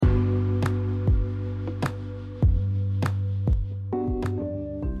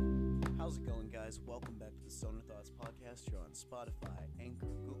on Spotify, Anchor,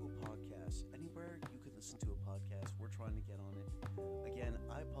 Google Podcasts, anywhere you could listen to a podcast. We're trying to get on it. Again,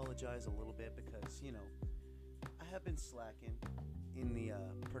 I apologize a little bit because, I have been slacking in the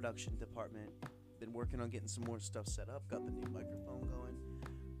production department. Been working on getting some more stuff set up. Got the new microphone going.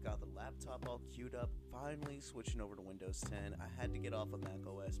 Got the laptop all queued up. Finally switching over to Windows 10. I had to get off of Mac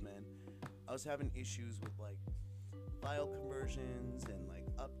OS, man. I was having issues with file conversions and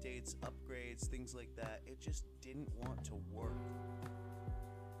updates, upgrades, things like that. It just didn't want to work.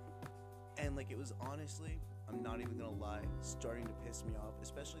 And it was honestly, I'm not even gonna lie, starting to piss me off,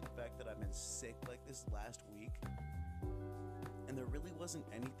 especially the fact that I've been sick this last week. And there really wasn't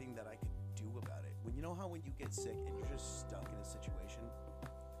anything that I could do about it. When when you get sick and you're just stuck in a situation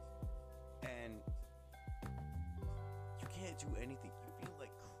and you can't do anything, you feel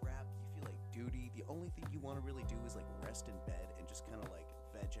like crap, you feel like duty. The only thing you want to really do is rest in bed and just kind of veg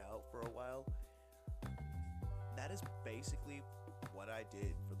out for a while. That is basically what I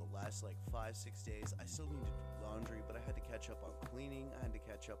did for the last 5-6 days. I still need to do laundry, but I had to catch up on cleaning. I had to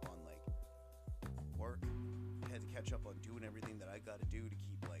catch up on work. I had to catch up on doing everything that I got to do to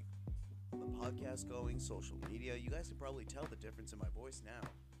keep the podcast going, social media. You guys can probably tell the difference in my voice now.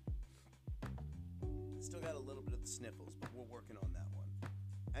 Still got a little bit of the sniffles, but we're working on that one.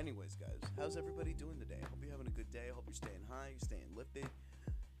 Anyways, guys, how's everybody doing today? I hope you're having a good day. I hope you're staying high, you're staying lifted.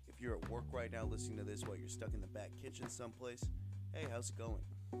 If you're at work right now listening to this while you're stuck in the back kitchen someplace, hey, how's it going?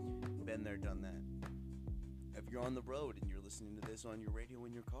 Been there, done that. If you're on the road and you're listening to this on your radio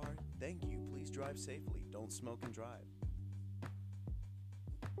in your car, thank you. Please drive safely. Don't smoke and drive.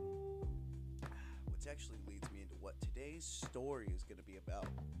 Which actually leads me into what today's story is going to be about.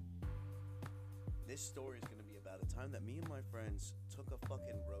 This story is going to be about a time that me and my friends took a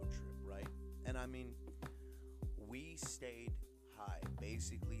fucking road trip, right? And I mean, we stayed high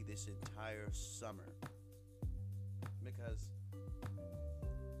basically this entire summer. Because,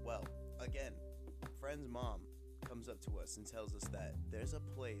 well, again, friend's mom comes up to us and tells us that there's a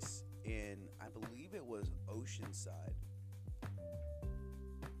place in, I believe it was Oceanside,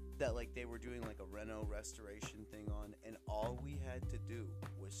 that they were doing a reno restoration thing on, and all we had to do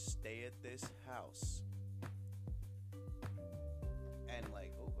was stay at this house and oh,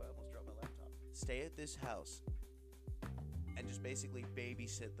 I almost dropped my laptop. Stay at this house and just basically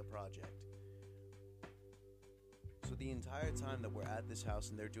babysit the project. So the entire time that we're at this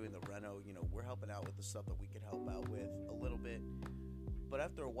house and they're doing the reno, we're helping out with the stuff that we could help out with a little bit. But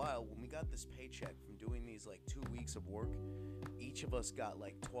after a while, when we got this paycheck from doing these 2 weeks of work, each of us got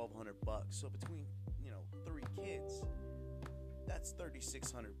 $1,200. So between 3 kids, that's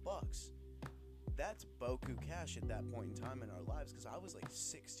 $3,600. That's boku cash at that point in time in our lives, because I was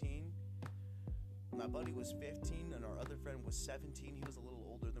 16, my buddy was 15, and our other friend was 17. He was a little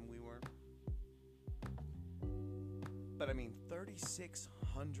older than we were. But I mean,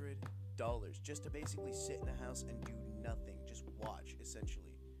 $3,600 just to basically sit in a house and do nothing, just watch,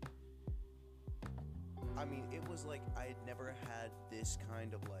 essentially. I mean, it was I had never had this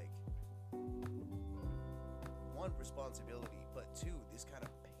kind of one, responsibility, but two, this kind of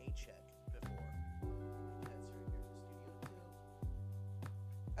paycheck before. Cats are here in the studio too.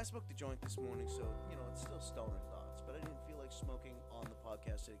 I smoked a joint this morning, so it's still stoner thoughts, but I didn't feel like smoking on the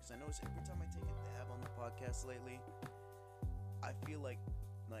podcast today, because I notice every time I take a dab on the podcast lately, I feel like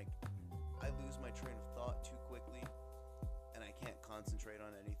I lose my train of thought too quickly, and I can't concentrate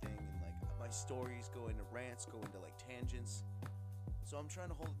on anything, and my stories go into rants, go into tangents. So I'm trying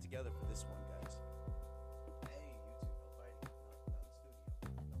to hold it together for this one, guys. Hey, you two, no fighting, not in the studio.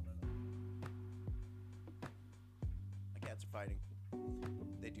 No. My cats are fighting.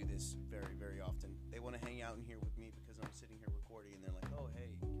 They do this very, very often. They want to hang out in here with me because I'm sitting here recording, and they're like, "Oh,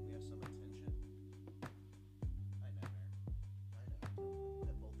 hey, can we have some attention?" Hi, Nightmare.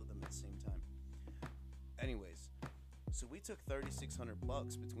 At both of them at the same time. Anyways, so we took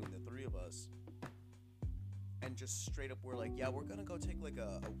 $3,600 between the three of us, and just straight up we're yeah, we're gonna go take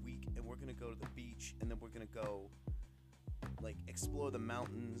a week, and we're gonna go to the beach, and then we're gonna go explore the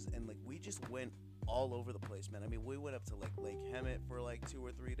mountains, and we just went all over the place, man. I mean, we went up to Lake Hemet for 2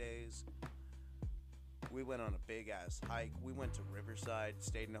 or 3 days. We went on a big ass hike. We went to Riverside,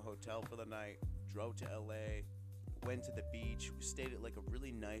 stayed in a hotel for the night, drove to LA, went to the beach. We stayed at a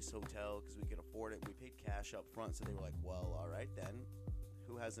really nice hotel because we could afford it. We paid cash up front, so they were well, all right then,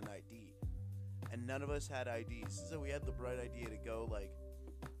 who has an ID? And none of us had IDs, so we had the bright idea to go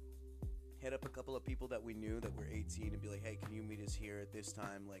hit up a couple of people that we knew that were 18 and be hey, can you meet us here at this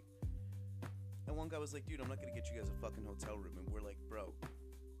time? And one guy was dude, I'm not gonna get you guys a fucking hotel room. And we're bro,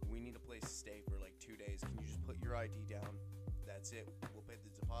 we need a place to stay for 2 days. Can you just put your ID down? That's it. We'll pay the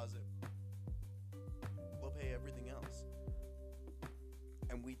deposit. We'll pay everything else.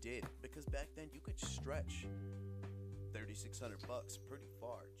 And we did, because back then you could stretch $3,600 pretty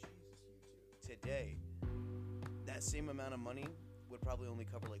far. Jesus, YouTube. Today, that same amount of money would probably only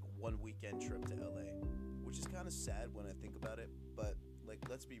cover like one weekend trip to LA, which is kind of sad when I think about it, but like,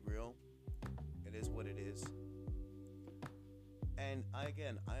 let's be real, it is what it is. And I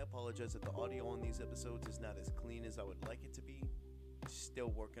apologize that the audio on these episodes is not as clean as I would like it to be. Still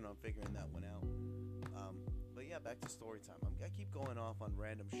working on figuring that one out. But yeah, back to story time. I keep going off on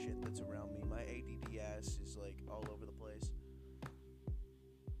random shit that's around me. My ADD ass is like all over the place.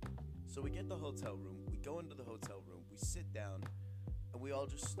 So we get the hotel room. We go into the hotel room. We sit down, and we all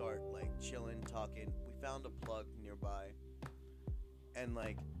just start like chilling, talking. We found a plug nearby, and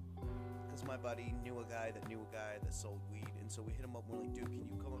like, because my buddy knew a guy that sold weed, and so we hit him up. And we're like, dude, can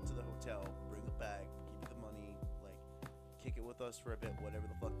you come up to the hotel, bring a bag, give you the money, like, kick it with us for a bit, whatever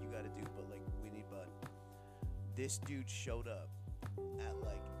the fuck you gotta do, but like, we need bud. This dude showed up at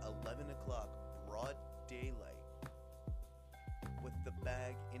like 11 o'clock, broad daylight, with the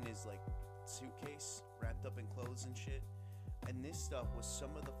bag in his like suitcase, wrapped up in clothes and shit. And this stuff was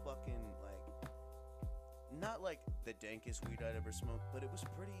some of the fucking like, not like the dankest weed I'd ever smoked, but it was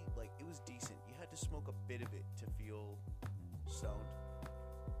pretty, like, it was decent. You had to smoke a bit of it to feel stoned,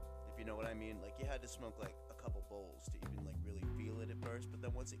 if you know what I mean. Like, you had to smoke like a couple bowls to even like really feel it at first, but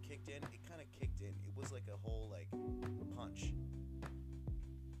then once it kicked in, it kind of kicked in. It was like a whole like punch,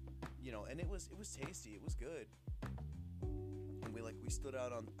 you know. And it was tasty, it was good. And we stood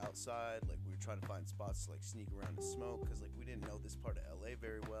out on outside, like we were trying to find spots to like sneak around and smoke, because like we didn't know this part of LA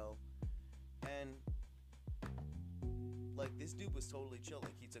very well. And like, this dude was totally chill.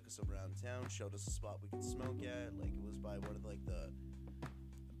 Like, he took us around town, showed us a spot we could smoke at. Like, it was by one of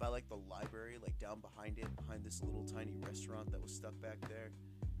the library, like down behind this little tiny restaurant that was stuck back there.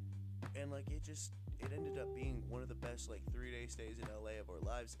 And like, it ended up being one of the best like 3-day stays in LA of our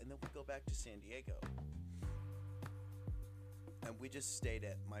lives. And then we go back to San Diego, and we just stayed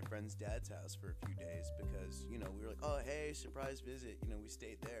at my friend's dad's house for a few days, because, you know, we were like, oh hey, surprise visit, you know. We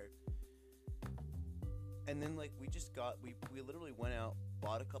stayed there. And then like, we literally went out,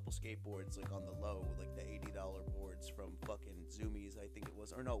 bought a couple skateboards like on the low, like the $80 boards from fucking Zoomies, I think it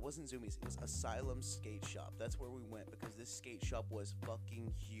was. Or no, it wasn't Zoomies, it was Asylum Skate Shop. That's where we went, because this skate shop was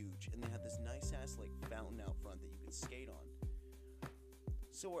fucking huge, and they had this nice ass like fountain out front that you could skate on.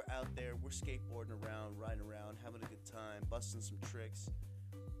 So we're out there, we're skateboarding around, riding around, having a good time, busting some tricks.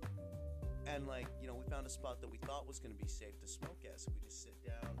 And like, you know, we found a spot that we thought was going to be safe to smoke at, so we just sit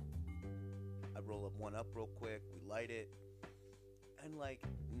down. I roll up one up real quick, we light it, and like,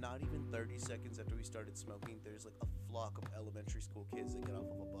 not even 30 seconds after we started smoking, there's like a flock of elementary school kids that get off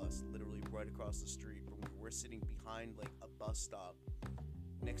of a bus, literally right across the street from where we're sitting, behind like a bus stop,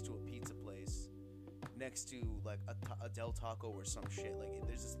 next to a pizza place, next to like a Del Taco or some shit. Like,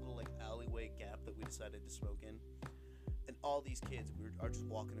 there's this little like alleyway gap that we decided to smoke in, and all these kids are just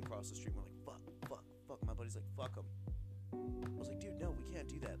walking across the street. We're like, fuck. My buddy's like, fuck them. I was like, dude, no, we can't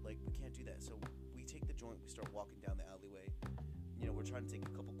do that. Like, we can't do that. So we take the joint, we start walking down the alleyway. You know, we're trying to take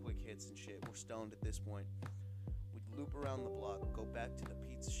a couple quick hits and shit. We're stoned at this point. We loop around the block, go back to the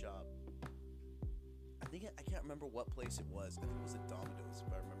pizza shop. I can't remember what place it was. I think it was at Domino's,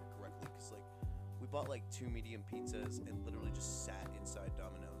 if I remember correctly. Because, like, we bought, like, 2 medium pizzas and literally just sat inside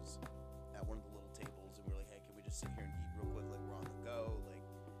Domino's at one of the little tables. And we were like, hey, can we just sit here and eat real quick? Like, we're on the go. Like,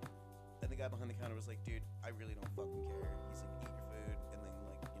 and the guy behind the counter was like, dude, I really don't fucking care. He's like, eat your food and then,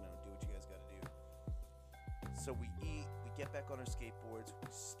 like, you know, do what you guys gotta do. So we eat, we get back on our skateboards,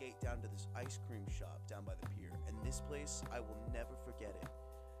 we skate down to this ice cream shop down by the pier. And this place, I will never forget it.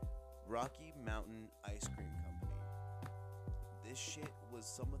 Rocky Mountain Ice Cream Company. This shit was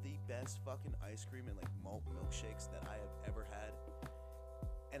some of the best fucking ice cream and like malt milkshakes that I have ever had.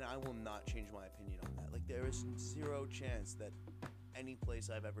 And I will not change my opinion on that. Like, there is zero chance that any place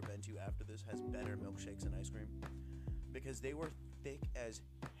I've ever been to after this has better milkshakes and ice cream, because they were thick as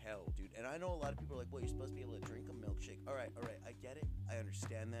hell, dude. And I know a lot of people are like, well, you're supposed to be able to drink a milkshake. All right, I get it, I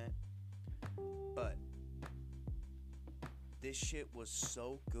understand that, but this shit was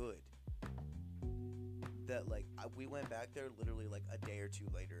so good that like, we went back there literally like a day or two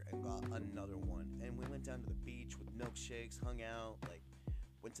later and got another one, and we went down to the beach with milkshakes, hung out, like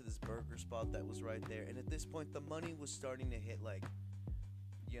went to this burger spot that was right there. And at this point, the money was starting to hit, like,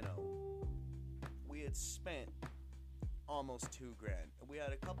 you know, we had spent almost $2,000, and we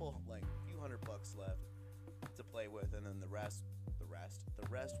had a couple, like, few $100 left to play with, and then the rest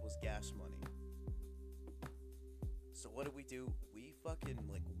was gas money. So what did we do? We fucking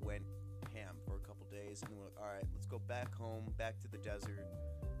like went ham for a couple days, and then we're like, all right, let's go back home, back to the desert,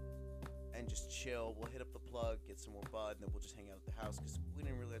 and just chill. We'll hit up the plug, get some more bud, and then we'll just hang out at the house because we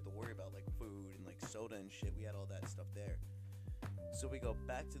didn't really have to worry about like food and like soda and shit. We had all that stuff there. So we go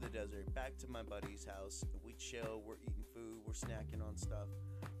back to the desert, back to my buddy's house. We chill, we're eating food, we're snacking on stuff.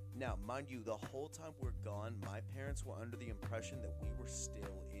 Now, mind you, the whole time we're gone, my parents were under the impression that we were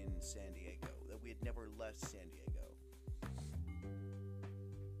still in San Diego, that we had never left San Diego.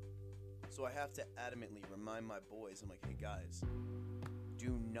 So I have to adamantly remind my boys, I'm like, hey guys,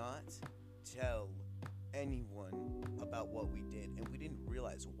 do not tell anyone about what we did. And we didn't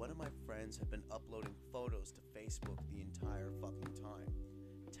realize one of my friends had been uploading photos to Facebook the entire fucking time,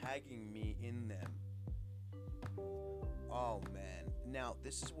 tagging me in them. Oh man. Now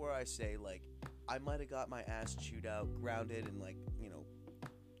this is where I say, like, I might have got my ass chewed out, grounded, and like,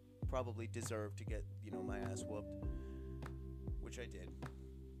 probably deserved to get, my ass whooped, which I did.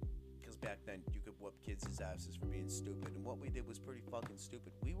 Because back then you could whoop kids' asses for being stupid, and what we did was pretty fucking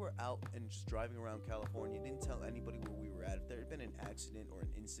stupid. We were out and just driving around California, didn't tell anybody where we were at. If there had been an accident or an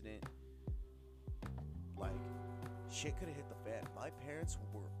incident, like, shit could have hit the fan. My parents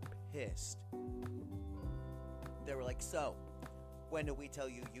were pissed. They were like, so, when did we tell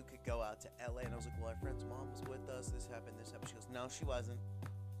you you could go out to LA? And I was like, well, our friend's mom was with us, this happened. She goes, no, she wasn't.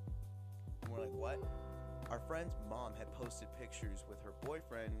 And we're like, what? Our friend's mom had posted pictures with her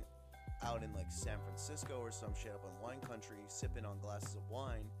boyfriend out in like San Francisco or some shit up in wine country, sipping on glasses of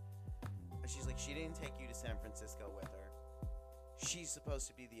wine. And she's like, she didn't take you to San Francisco with her. She's supposed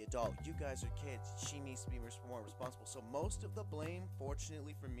to be the adult. You guys are kids. She needs to be more responsible. So most of the blame,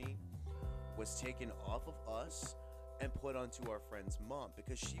 fortunately for me, was taken off of us and put onto our friend's mom,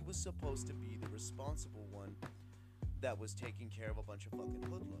 because she was supposed to be the responsible one that was taking care of a bunch of fucking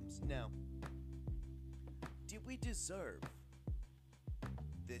hoodlums. Now, did we deserve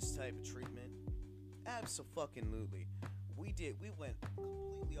this type of treatment? Abso-fucking-lutely. We did. We went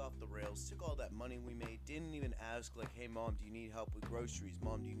completely off the rails, took all that money we made, didn't even ask like, hey mom, do you need help with groceries?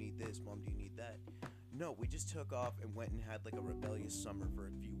 Mom, do you need this? Mom, do you need that? No, we just took off and went and had like a rebellious summer for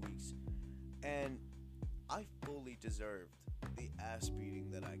a few weeks. And I fully deserved the ass beating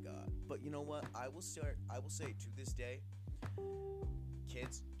that I got. But you know what? I will say to this day,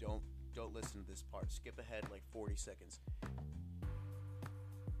 kids, don't listen to this part. Skip ahead like 40 seconds.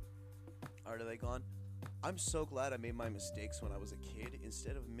 Are they gone? I'm so glad I made my mistakes when I was a kid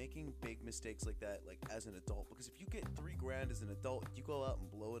instead of making big mistakes like that, like as an adult. Because if you get $3,000 as an adult, you go out and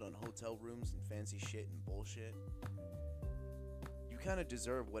blow it on hotel rooms and fancy shit and bullshit. You kind of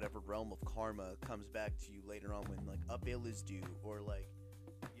deserve whatever realm of karma comes back to you later on when like a bill is due, or like,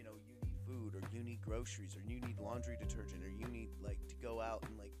 you need food, or you need groceries, or you need laundry detergent, or you need like to go out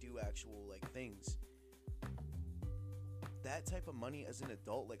and like do actual like things. That type of money as an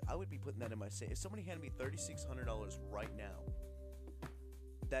adult, like I would be putting that in my safe. If somebody handed me $3,600 right now,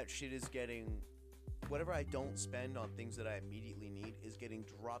 that shit is getting, whatever I don't spend on things that I immediately need is getting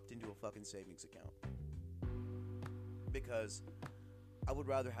dropped into a fucking savings account. Because I would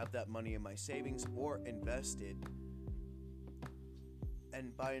rather have that money in my savings or invested.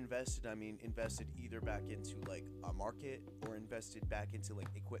 And by invested, I mean invested either back into like a market, or invested back into like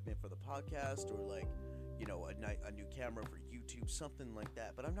equipment for the podcast, or like, a new camera for YouTube, something like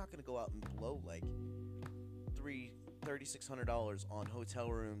that. But I'm not going to go out and blow like $3,600 on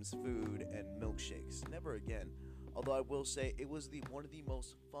hotel rooms, food, and milkshakes. Never again. Although I will say it was one of the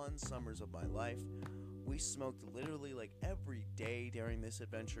most fun summers of my life. We smoked literally like every day during this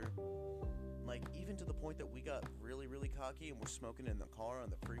adventure. Like even to the point that we got really, really cocky and we're smoking in the car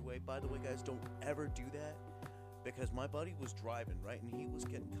on the freeway. By the way, guys, don't ever do that, because my buddy was driving, right? And he was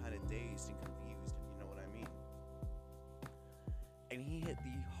getting kind of dazed and confused, and you know what I mean? And he hit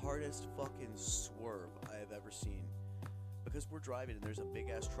the hardest fucking swerve I have ever seen. Because we're driving and there's a big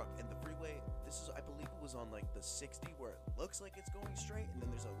ass truck, and the freeway, I believe it was on like the 60 where it looks like it's going straight, and then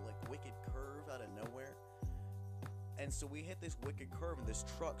there's a like wicked curve out of nowhere. And so we hit this wicked curve and this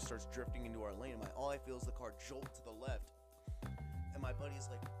truck starts drifting into our lane, and all I feel is the car jolt to the left, and my buddy is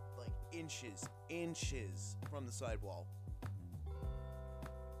like inches from the sidewall.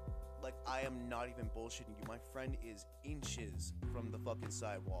 Like, I am not even bullshitting you. My friend is inches from the fucking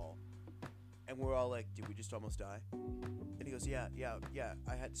sidewall. And we're all like, did we just almost die? And he goes, yeah,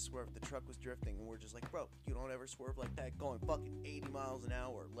 I had to swerve. The truck was drifting. And we're just like, bro, you don't ever swerve like that going fucking 80 miles an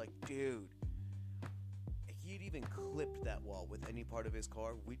hour. Like, dude. If he'd even clipped that wall with any part of his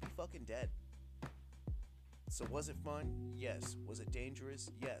car, we'd be fucking dead. So was it fun? Yes. Was it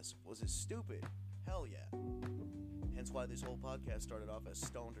dangerous? Yes. Was it stupid? Hell yeah. Hence why this whole podcast started off as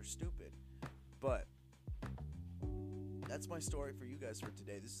Stoned or Stupid. But that's my story for you guys for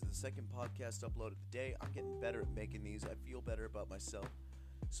today. This is the second podcast upload of the day. I'm getting better at making these. I feel better about myself.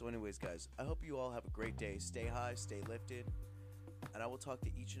 So, anyways, guys, I hope you all have a great day. Stay high, stay lifted, and I will talk to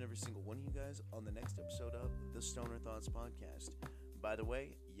each and every single one of you guys on the next episode of the Stoner Thoughts Podcast. By the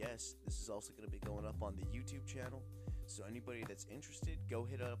way, yes, this is also going to be going up on the YouTube channel. So anybody that's interested, go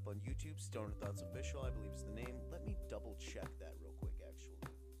hit up on YouTube, Stoner Thoughts Official, I believe is the name. Let me double check that real quick, actually.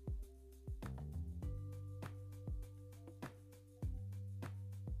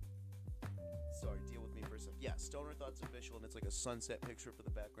 Sorry, deal with me for a second. Yeah, Stoner Thoughts Official, and it's like a sunset picture for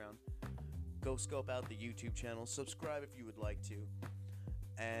the background. Go scope out the YouTube channel, subscribe if you would like to.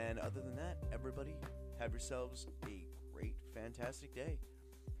 And other than that, everybody, have yourselves a great, fantastic day.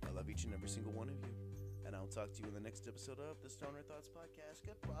 I love each and every single one of you. And I'll talk to you in the next episode of the Stoner Thoughts Podcast.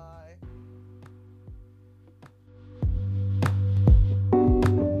 Goodbye.